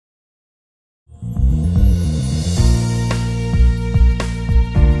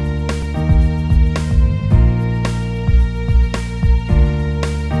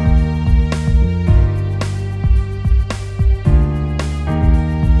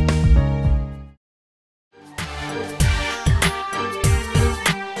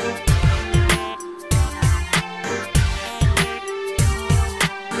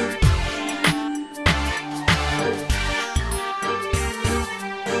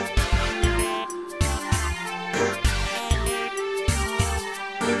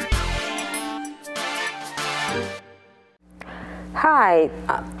Hi,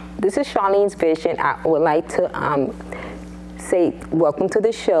 this is Charlene's Vision. I would like to say welcome to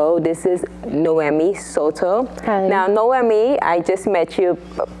the show. This is Noemi Soto. Hi. Now, Noemi, I just met you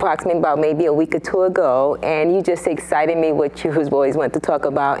approximately about maybe a week or two ago, and you just excited me what you always want to talk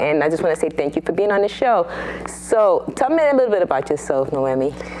about, and I just want to say thank you for being on the show. So tell me a little bit about yourself,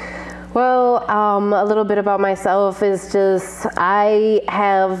 Noemi. Well, a little bit about myself is just I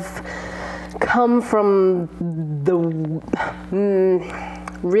have come from the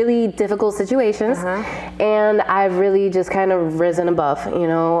really difficult situations, and I've really just kind of risen above, you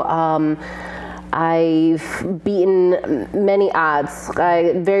know. I've beaten many odds.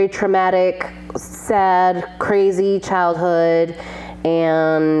 Very traumatic, sad, crazy childhood,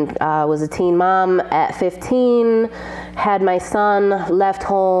 and was a teen mom at 15, had my son, left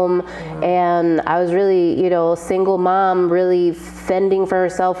home, and I was really, you know, a single mom, really fending for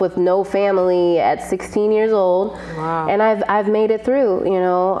herself with no family at 16 years old. Wow. And I've made it through, you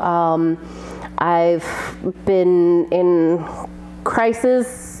know. I've been in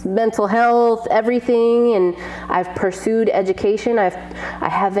crisis, mental health, everything, and I've pursued education. I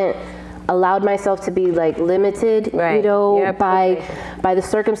haven't allowed myself to be like limited, you know, by the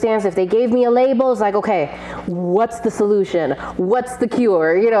circumstance. If they gave me a label, it's like, okay, what's the solution? What's the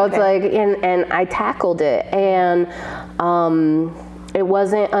cure? You know, it's like, and I tackled it. And it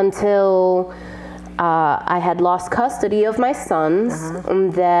wasn't until I had lost custody of my sons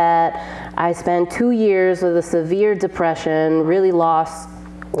that I spent 2 years with a severe depression, really lost,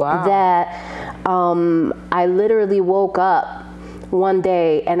 that I literally woke up one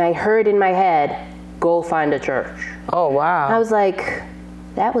day and I heard in my head, go find a church. Oh, wow. I was like,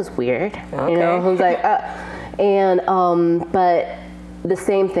 that was weird. You know, I was like, but the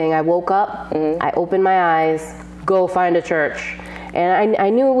same thing, I woke up, I opened my eyes, go find a church. And I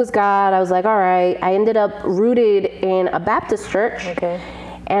knew it was God. I was like, all right. I ended up rooted in a Baptist church.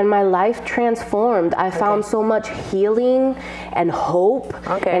 And my life transformed. I found so much healing and hope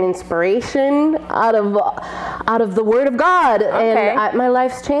and inspiration out of the Word of God, and my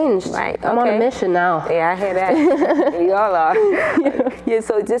life's changed. I'm on a mission now. Yeah, I hear that. We all are. Yeah,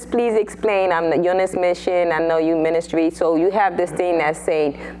 so just please explain. You're on this mission. I know you ministry. So you have this thing that's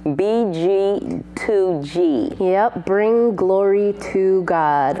saying BG2G. Yep. Bring glory to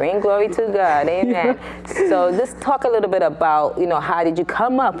God. Bring glory to God. Amen. So let's talk a little bit about, you know, how did you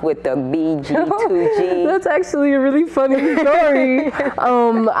come up with the BG2G? That's actually a really funny story.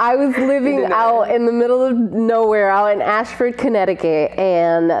 I was living out in the middle of nowhere, out in Ashford, Connecticut,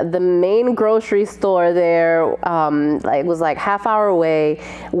 and the main grocery store there, was like half-hour away,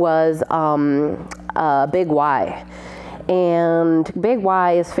 was Big Y. And Big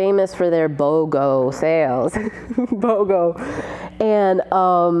Y is famous for their BOGO sales. BOGO. And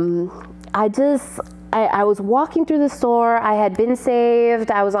I was walking through the store. I had been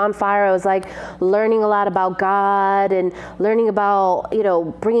saved. I was on fire. I was like learning a lot about God and learning about, you know,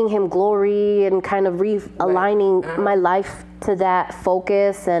 bringing Him glory and kind of realigning my life to that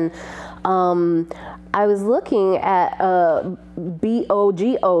focus. And I was looking at a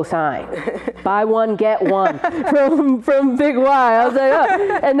BOGO sign, buy one, get one, from Big Y. I was like,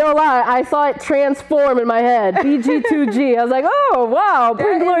 oh. And no lie, I saw it transform in my head, BG2G. I was like, oh, wow,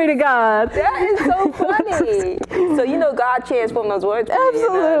 bring glory to God. That is so funny. So, you know, God transformed those words. Absolutely.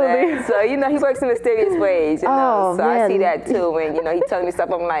 You know, so, you know, He works in mysterious ways, you know. So man. I see that too when, you know, He tells me stuff.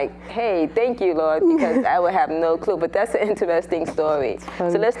 I'm like, hey, thank you, Lord, because I would have no clue. But that's an interesting story.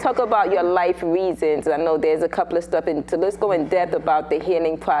 So let's talk about your life reasons. I know there's a couple of stuff, so let's go in depth about the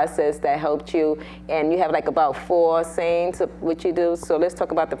healing process that helped you. And you have like about 4 sayings of what you do. So let's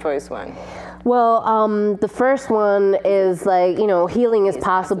talk about the first one. Well, the first one is like, you know, healing is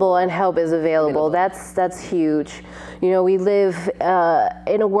possible and help is available. That's huge. You know, we live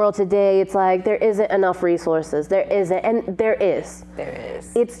in a world today, it's like there isn't enough resources. There isn't, and there is. There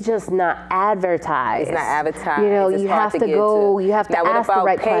is. It's just not advertised. It's not advertised. You know, it's you have to go, you have to ask the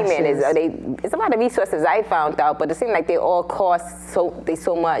right questions. It's a lot of resources I found out, but it seems like they all cost so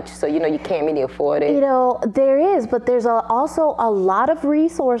much. So, you know, you can't really afford it. You know, there is, but there's also a lot of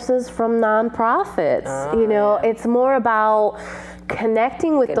resources from nonprofits. You know, it's more about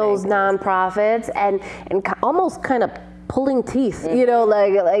connecting with those nonprofits and almost kind of pulling teeth, you know,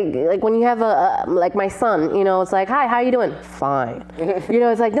 like when you have like my son, you know, it's like, hi, how you doing? Fine. You know,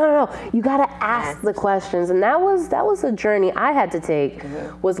 it's like, no, you got to ask the questions. And that was a journey I had to take,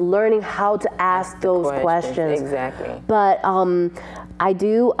 was learning how to ask those questions. Exactly. But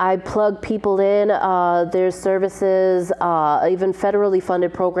I plug people in. There's services, even federally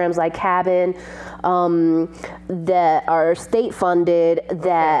funded programs like Cabin, that are state funded,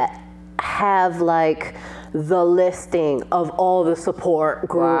 that have like the listing of all the support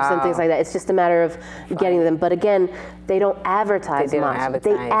groups and things like that. It's just a matter of getting them. But again, they don't advertise much.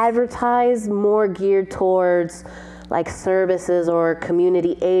 They advertise more geared towards like services or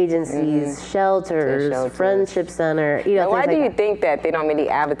community agencies, shelters, friendship center. You know, why do you think that they don't really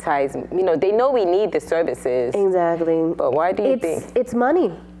advertise? You know, they know we need the services. Exactly. But why do you think? It's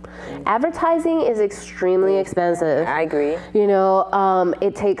money. Advertising is extremely expensive. I agree. You know,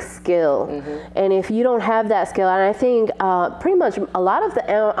 it takes skill. And if you don't have that skill, and I think pretty much a lot of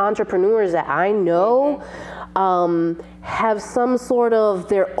the entrepreneurs that I know have some sort of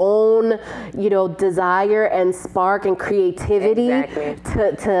their own, you know, desire and spark and creativity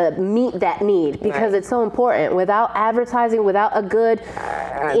to meet that need, because it's so important. Without advertising, without a good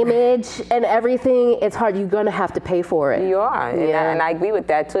image and everything, it's hard. You're gonna have to pay for it. You are, and I agree with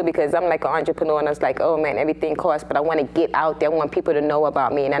that too, because I'm like an entrepreneur, and it's like, oh man, everything costs, but I want to get out there. I want people to know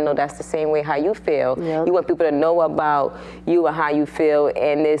about me, and I know that's the same way how you feel. You want people to know about you and how you feel,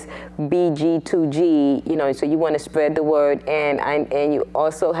 and this BG2G, you know, so you want to spread the word, and you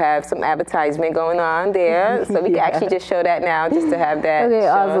also have some advertisement going on there, so we can actually just show that now, just to have that. Okay,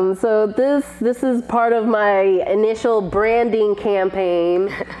 awesome. So this is part of my initial branding campaign.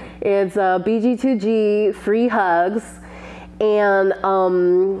 It's BG2G free hugs, and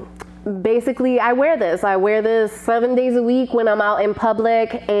basically I wear this 7 days a week when I'm out in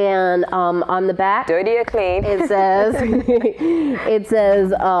public, and on the back, dirty or clean, it says it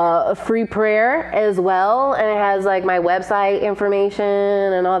says free prayer as well, and it has like my website information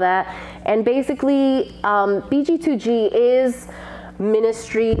and all that. And basically BG2G is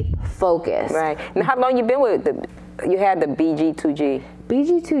ministry focused. Right. Now, how long you been with you had the BG2G?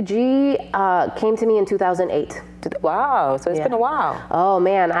 BG2G came to me in 2008. Wow, so it's been a while. Oh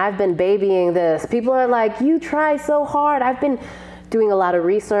man, I've been babying this. People are like, you try so hard. I've been doing a lot of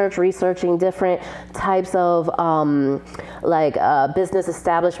researching different types of business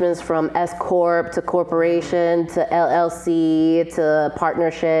establishments, from S Corp to corporation to LLC to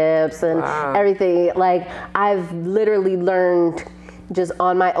partnerships and everything. Like, I've literally learned just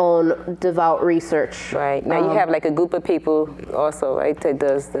on my own devout research. Right. Now you have like a group of people also, right, that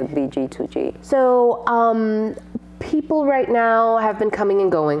does the BG2G. So people right now have been coming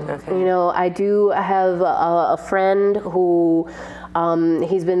and going. You know, I do have a friend who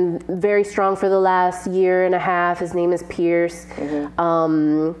he's been very strong for the last year and a half. His name is Pierce.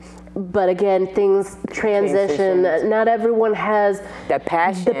 But again, things transition. Not everyone has that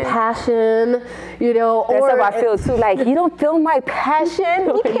passion. The passion, you know. That's how I feel too. Like, you don't feel my passion.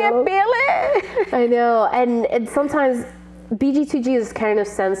 You can't feel it. I know, and sometimes BG2G is kind of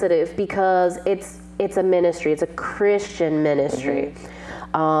sensitive because it's a ministry. It's a Christian ministry.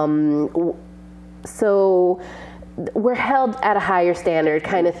 So we're held at a higher standard,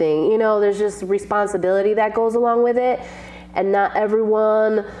 kind of thing. You know, there's just responsibility that goes along with it, and not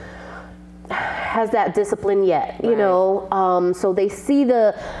everyone has that discipline yet, you know. So they see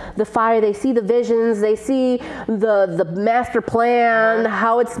the fire, they see the visions, they see the master plan,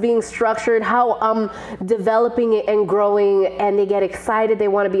 how it's being structured, how I'm developing it and growing, and they get excited, they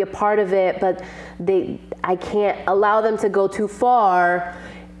want to be a part of it, but I can't allow them to go too far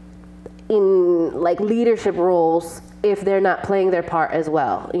in like leadership roles if they're not playing their part as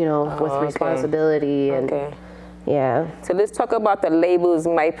well, you know, with responsibility and yeah. So let's talk about the labels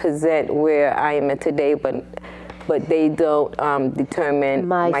might present where I am at today, but they don't determine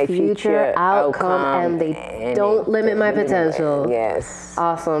my future outcome, and they don't limit my potential. Yes.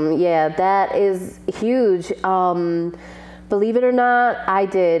 Awesome. Yeah, that is huge. Believe it or not,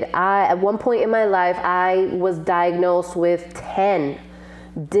 at one point in my life, I was diagnosed with 10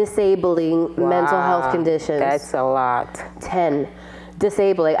 disabling mental health conditions. That's a lot. 10.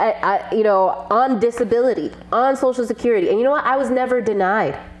 Disabling, you know, on disability, on Social Security. And you know what? I was never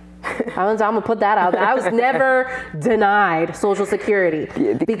denied. I'm gonna put that out there. I was never denied Social Security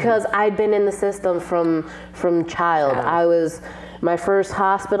because I'd been in the system from child. I was, my first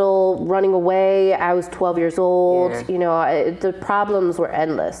hospital running away, I was 12 years old. You know, the problems were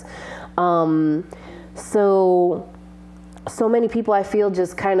endless. So many people, I feel,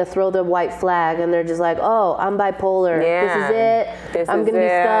 just kind of throw the white flag, and they're just like, oh, I'm bipolar. This is it. I'm going to be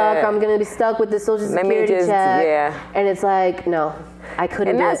stuck. I'm going to be stuck with the Social Security check. And it's like, no, I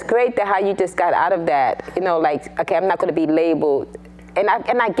couldn't do it. And that's great how you just got out of that. You know, like, okay, I'm not going to be labeled. And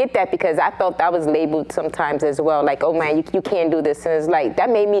I get that, because I felt I was labeled sometimes as well. Like, oh man, you can't do this. And it's like, that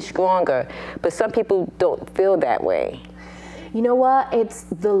made me stronger. But some people don't feel that way. You know what? It's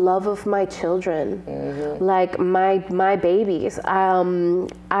the love of my children, like my babies.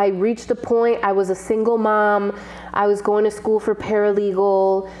 I reached the point, I was a single mom. I was going to school for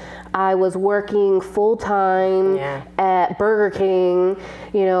paralegal. I was working full-time at Burger King,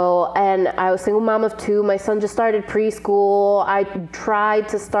 you know, and I was a single mom of 2. My son just started preschool. I tried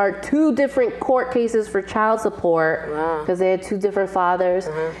to start 2 different court cases for child support because they had 2 different fathers.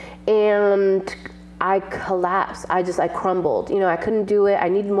 And I collapsed. I crumbled. You know, I couldn't do it. I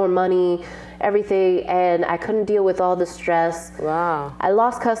needed more money, everything, and I couldn't deal with all the stress. Wow. I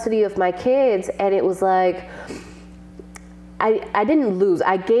lost custody of my kids, and it was like, I didn't lose.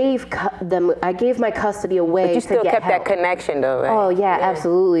 I gave my custody away. But you still kept help. that connection though, right? Oh yeah,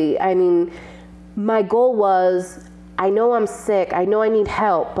 absolutely. I mean, my goal was, I know I'm sick, I know I need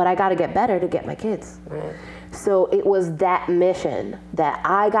help, but I gotta get better to get my kids. Right. So it was that mission that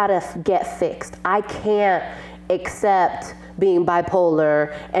I gotta get fixed. I can't accept being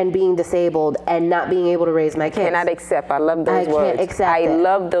bipolar and being disabled and not being able to raise my kids. Cannot accept. I love those words. Can't accept it.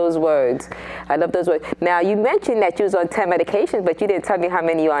 Love those words. I love those words. Now, you mentioned that you was on 10 medications, but you didn't tell me how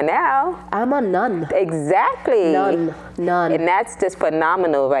many you are now. I'm on none. Exactly. None. And that's just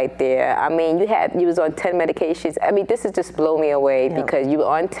phenomenal right there. I mean, you was on 10 medications. I mean, this has just blown me away because you were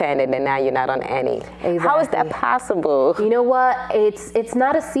on 10 and then now you're not on any. Exactly. How is that possible? You know what? It's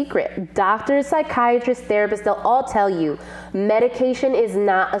not a secret. Doctors, psychiatrists, therapists, they'll all tell you, medication is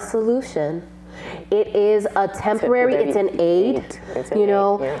not a solution. It is a temporary, it's an aid, you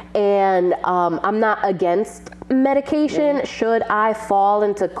know, and I'm not against medication. Should I fall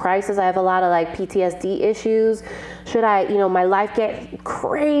into crisis, I have a lot of like PTSD issues. Should I, you know, my life get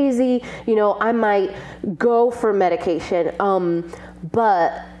crazy, you know, I might go for medication.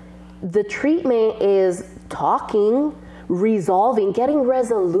 But the treatment is talking, resolving, getting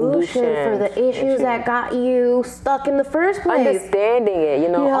resolution for the issues that got you stuck in the first place. Understanding it, you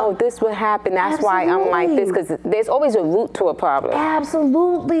know, oh, this will happen, that's why I'm like this, because there's always a root to a problem.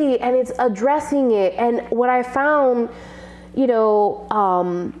 Absolutely, and it's addressing it. And what I found, you know,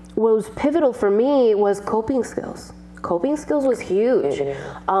 what was pivotal for me was coping skills. Coping skills was huge.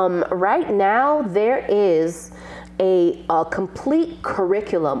 Right now, there is a complete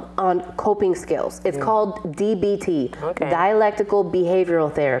curriculum on coping skills. It's called DBT, Dialectical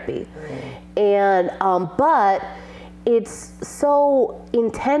Behavioral Therapy. And, but it's so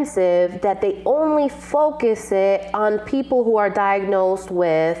intensive that they only focus it on people who are diagnosed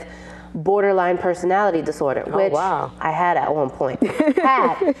with borderline personality disorder, which I had at one point.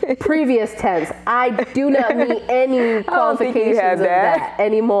 Had, previous tense. I do not meet any qualifications of that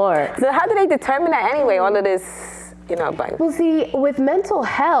anymore. So how do they determine that anyway, all of this? You know, well, see, with mental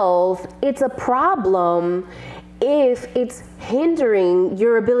health, it's a problem if it's hindering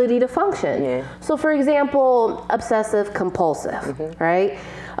your ability to function. So, for example, obsessive compulsive, right?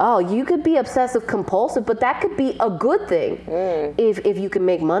 Oh, you could be obsessive compulsive, but that could be a good thing if you can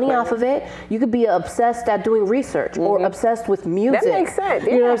make money off of it. You could be obsessed at doing research or obsessed with music. That makes sense.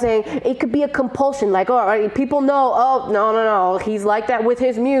 You know what I'm saying? It could be a compulsion, like, all right, people know, oh, no, he's like that with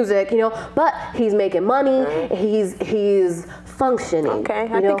his music, you know, but he's making money, he's functioning. Okay,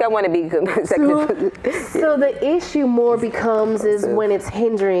 I think I want to be good. So the issue more becomes is when it's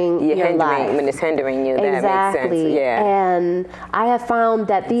hindering your life. When it's hindering you, that makes sense. Yeah. And I have found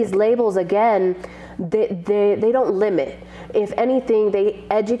that these labels, again, they don't limit. If anything, they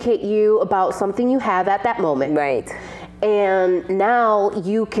educate you about something you have at that moment. Right. And now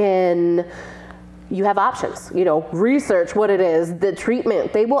you have options, you know, research what it is, the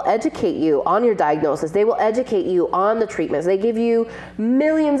treatment. They will educate you on your diagnosis. They will educate you on the treatments. They give you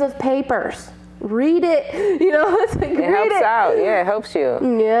millions of papers. Read it, you know, it's like, it helps out. Yeah, it helps you.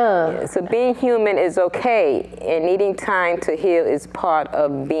 Yeah. So being human is okay, and needing time to heal is part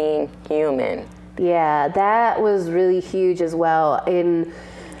of being human. Yeah, that was really huge as well. In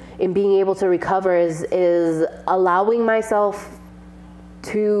being able to recover is allowing myself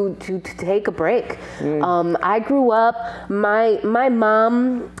to take a break. I grew up, my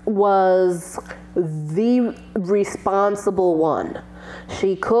mom was the responsible one.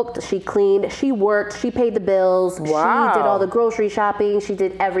 She cooked, she cleaned, she worked, she paid the bills, she did all the grocery shopping, she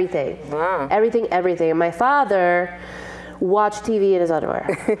did everything. Everything. And my father watched TV in his underwear.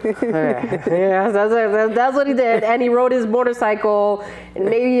 That's what he did. And he rode his motorcycle, and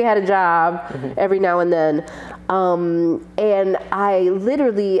maybe he had a job every now and then. And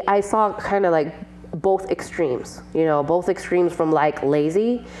I saw kind of like both extremes, you know, both extremes from like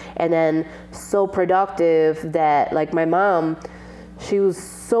lazy and then so productive that like my mom, she was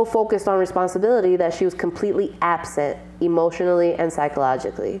so focused on responsibility that she was completely absent emotionally and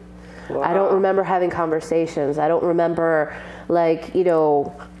psychologically. I don't remember having conversations. I don't remember, like, you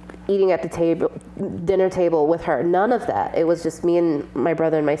know, eating at the dinner table with her. None of that. It was just me and my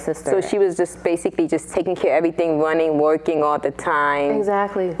brother and my sister. So she was just basically just taking care of everything, running, working all the time.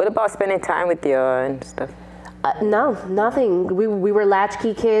 Exactly. What about spending time with you and stuff? No, nothing. We were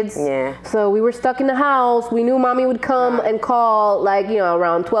latchkey kids. Yeah. So we were stuck in the house. We knew mommy would come and call, like, you know,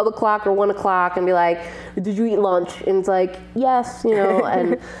 around 12 o'clock or 1 o'clock and be like, did you eat lunch? And it's like, yes, you know.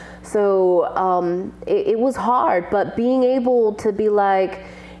 And so it was hard. But being able to be like,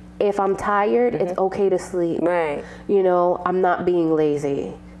 if I'm tired, it's okay to sleep. Right. You know, I'm not being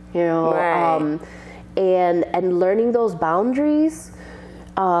lazy. You know. Right. And learning those boundaries,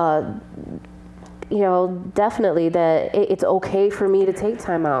 you know, definitely that it's okay for me to take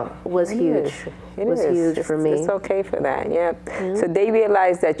time out was huge. It was huge for me. It's okay for that, yeah. So they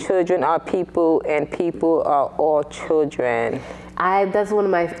realize that children are people and people are all children. That's one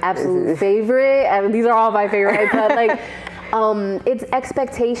of my absolute favorite. These are all my favorite. But like, it's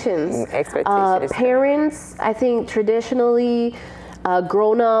expectations. Parents, I think traditionally,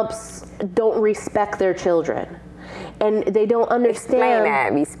 grown-ups don't respect their children. And they don't understand. Explain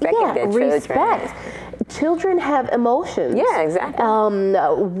that, respecting their children. Respect. Children have emotions. Yeah, exactly.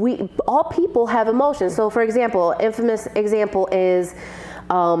 All people have emotions. So for example, infamous example is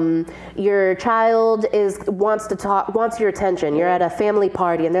your child wants your attention. You're at a family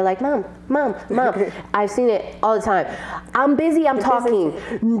party and they're like, Mom. I've seen it all the time. I'm busy, I'm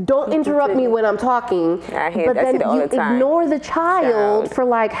talking. Don't interrupt me when I'm talking. I hear but then all you the time. Ignore the child for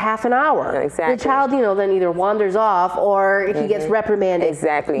like half an hour. Exactly. The child, you know, then either wanders off or he gets reprimanded.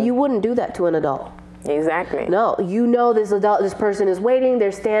 Exactly. You wouldn't do that to an adult. Exactly. No, you know this person is waiting,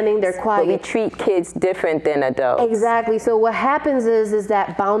 they're standing, they're quiet. But we treat kids different than adults. Exactly. So what happens is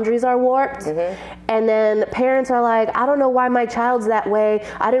that boundaries are warped, and then parents are like, I don't know why my child's that way.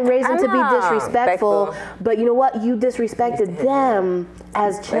 I didn't raise him to be disrespectful, but you know what? You disrespected them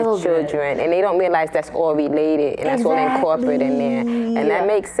as children. And they don't realize that's all related, and that's all incorporated in there. And that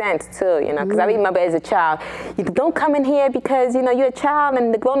makes sense too, you know, because I remember as a child, you don't come in here because, you know, you're a child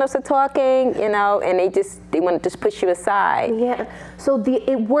and the grown-ups are talking, you know, and they want to just push you aside. Yeah. So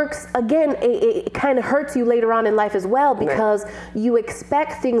it works again. It kind of hurts you later on in life as well because you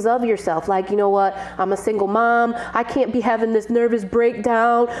expect things of yourself. Like, you know what? I'm a single mom. I can't be having this nervous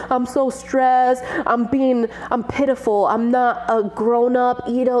breakdown. I'm so stressed. I'm pitiful. I'm not a grown up.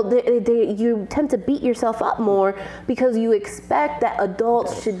 You know, you tend to beat yourself up more because you expect that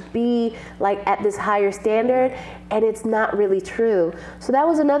adults should be like at this higher standard, and it's not really true. So that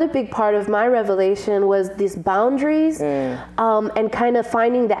was another big part of my revelation was these boundaries and kind of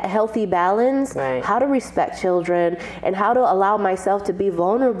finding that healthy balance, how to respect children and how to allow myself to be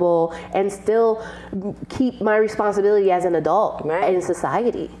vulnerable and still keep my responsibility as an adult in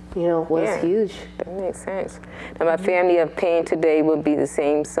society, you know, was huge. That makes sense. Now my family of pain today would be the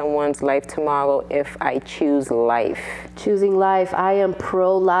same someone's life tomorrow if I choose life. Choosing life. I am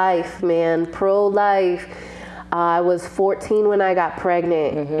pro-life, man, pro-life. I was 14 when I got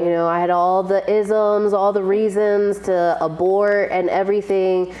pregnant. You know, I had all the isms, all the reasons to abort and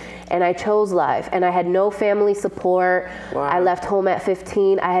everything, and I chose life. And I had no family support. I left home at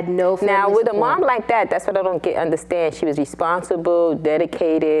 15. I had no family support. Now, with a mom like that, that's what I don't understand. She was responsible,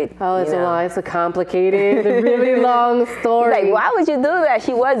 dedicated. Oh, it's a complicated, really long story. Like, why would you do that?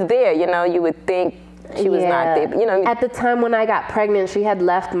 She was there, you know, you would think. She was not there, you know. At the time when I got pregnant, she had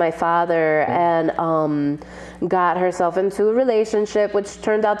left my father and got herself into a relationship, which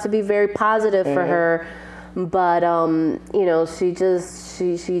turned out to be very positive for her. But you know, she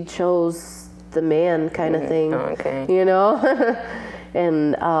chose the man kind of thing. You know,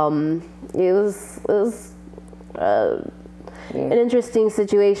 and it was an interesting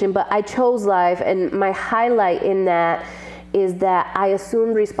situation. But I chose life, and my highlight in that is that I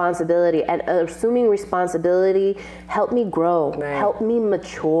assumed responsibility, and assuming responsibility helped me grow, helped me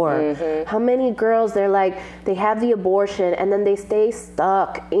mature. How many girls, they have the abortion and then they stay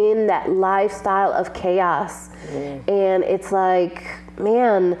stuck in that lifestyle of chaos. And it's like,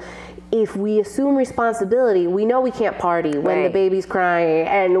 man, if we assume responsibility, we know we can't party when the baby's crying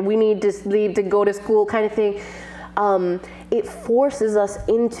and we need to leave to go to school kind of thing. It forces us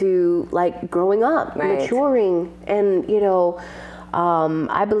into like growing up, maturing, and you know,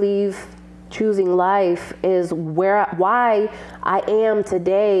 I believe choosing life is why I am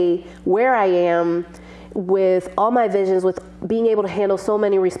today where I am with all my visions, with being able to handle so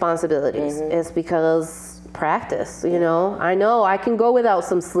many responsibilities. It's because practice, you know. I know I can go without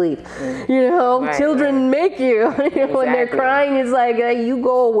some sleep. You know, children make you. When they're crying, it's like you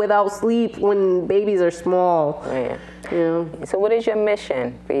go without sleep when babies are small. You know? So what is your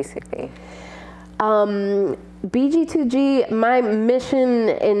mission, basically? BG2G, my mission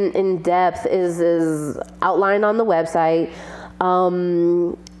in depth is outlined on the website.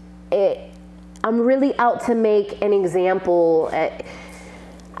 I'm really out to make an example.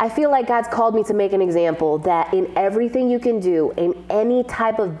 I feel like God's called me to make an example that in everything you can do, in any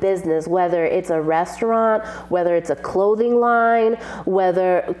type of business, whether it's a restaurant, whether it's a clothing line,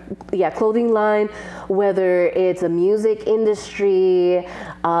 whether it's a music industry,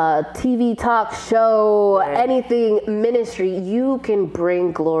 TV talk show, anything ministry, you can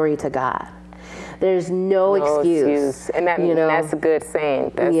bring glory to God. There's no excuse. And that's a good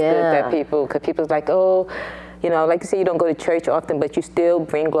saying. That's good that because people's like, oh, like you say, you don't go to church often, but you still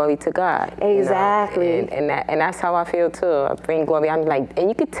bring glory to God. Exactly. And that's how I feel too. I bring glory. I'm like, and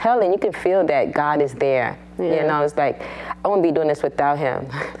you can tell and you can feel that God is there. It's like, I won't be doing this without him.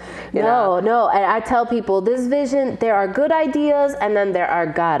 No. And I tell people, this vision, there are good ideas and then there are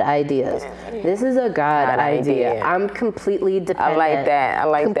God ideas. This is a God idea. I'm completely dependent. I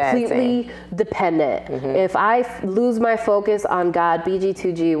like that. Completely dependent. If I lose my focus on God,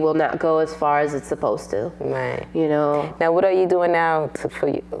 BG2G will not go as far as it's supposed to. Right. Now, what are you doing now for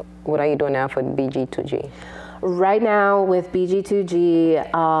BG2G? Right now with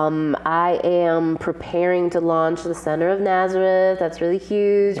BG2G, I am preparing to launch the Center of Nazareth. That's really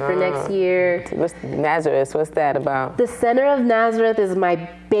huge for next year. What's Nazareth? What's that about? The Center of Nazareth is my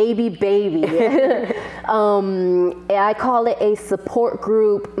baby. I call it a support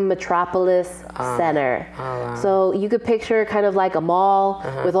group metropolis center. Wow. So you could picture kind of like a mall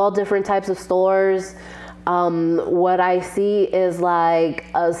with all different types of stores. What I see is like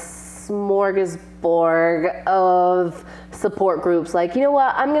a smorgasbord of support groups. Like, you know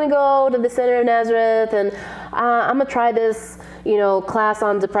what, I'm gonna go to the Center of Nazareth and I'm gonna try this, class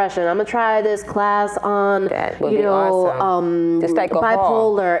on depression. I'm gonna try this class on, awesome. Just like a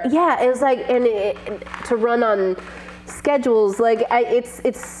bipolar. hall. Yeah, it's like, to run on schedules. Like,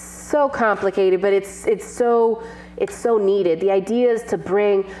 it's so complicated, but it's so needed. The idea is to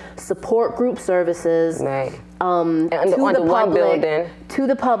bring support group services to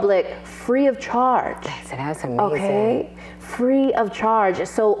the public free of charge. That's amazing. Okay, free of charge.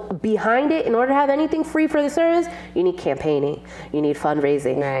 So behind it, in order to have anything free for the service, you need campaigning, you need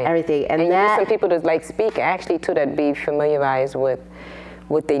fundraising, everything, and you need some people to speak actually too, that be familiarized with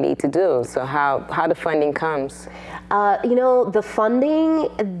what they need to do. So how the funding comes? The funding,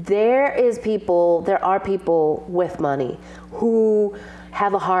 there are people with money who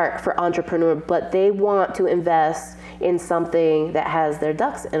have a heart for entrepreneur, but they want to invest in something that has their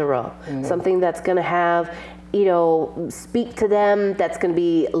ducks in a row, something that's going to have, speak to them, that's going to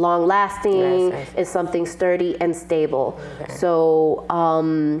be long lasting, is something sturdy and stable. So,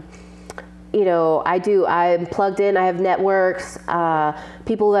 I'm plugged in, I have networks,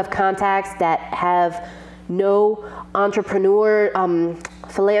 people who have contacts that have no entrepreneur,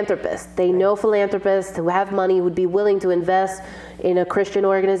 philanthropists. They know philanthropists who have money, would be willing to invest in a Christian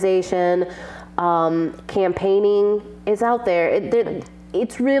organization. Campaigning is out there.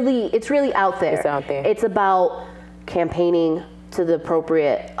 It's really out there. It's out there. It's about campaigning to the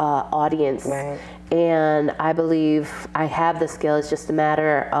appropriate audience. And I believe I have the skill. It's just a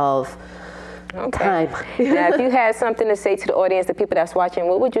matter of time. Now, if you had something to say to the audience, the people that's watching,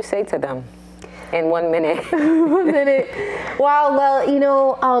 what would you say to them? In 1 minute. 1 minute. Wow. Well,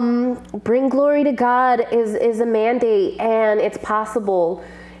 bring glory to God is a mandate, and it's possible.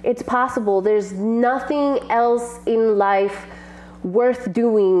 It's possible. There's nothing else in life worth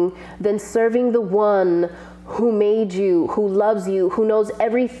doing than serving the one who made you, who loves you, who knows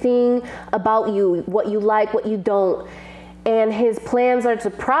everything about you, what you like, what you don't. And his plans are to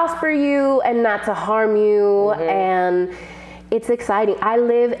prosper you and not to harm you. And it's exciting. I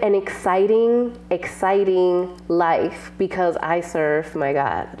live an exciting life because I serve my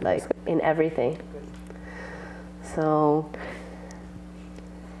God, like in everything. So,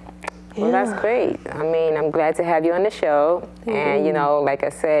 well, that's great. I mean, I'm glad to have you on the show. And, like I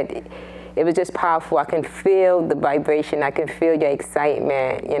said, it was just powerful. I can feel the vibration. I can feel your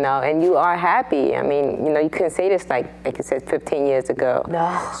excitement, and you are happy. I mean, you couldn't say this like you said 15 years ago.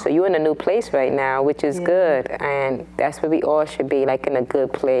 No. So you're in a new place right now, which is good. And that's where we all should be, like in a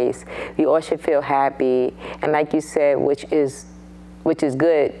good place. We all should feel happy. And like you said, which is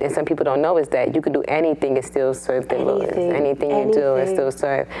good, and some people don't know, is that you can do anything and still serve the Lord. Anything you do and still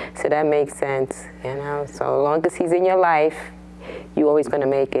serve. So that makes sense, So as long as he's in your life, you're always going to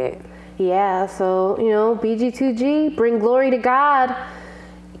make it. Yeah, so, BG2G, bring glory to God.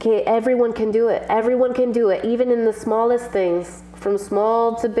 Okay, everyone can do it. Everyone can do it, even in the smallest things. from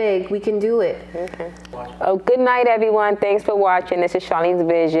small to big, we can do it. Okay. Oh, good night, everyone. Thanks for watching. This is Charlene's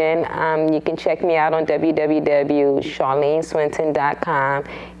Vision. You can check me out on www.charleneswinton.com,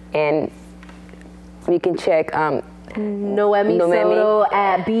 and you can check Noemi Soto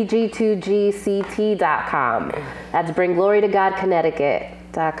at BG2GCT.com. That's Bring Glory to God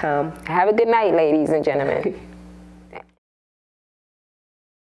Connecticut.com. Have a good night, ladies and gentlemen.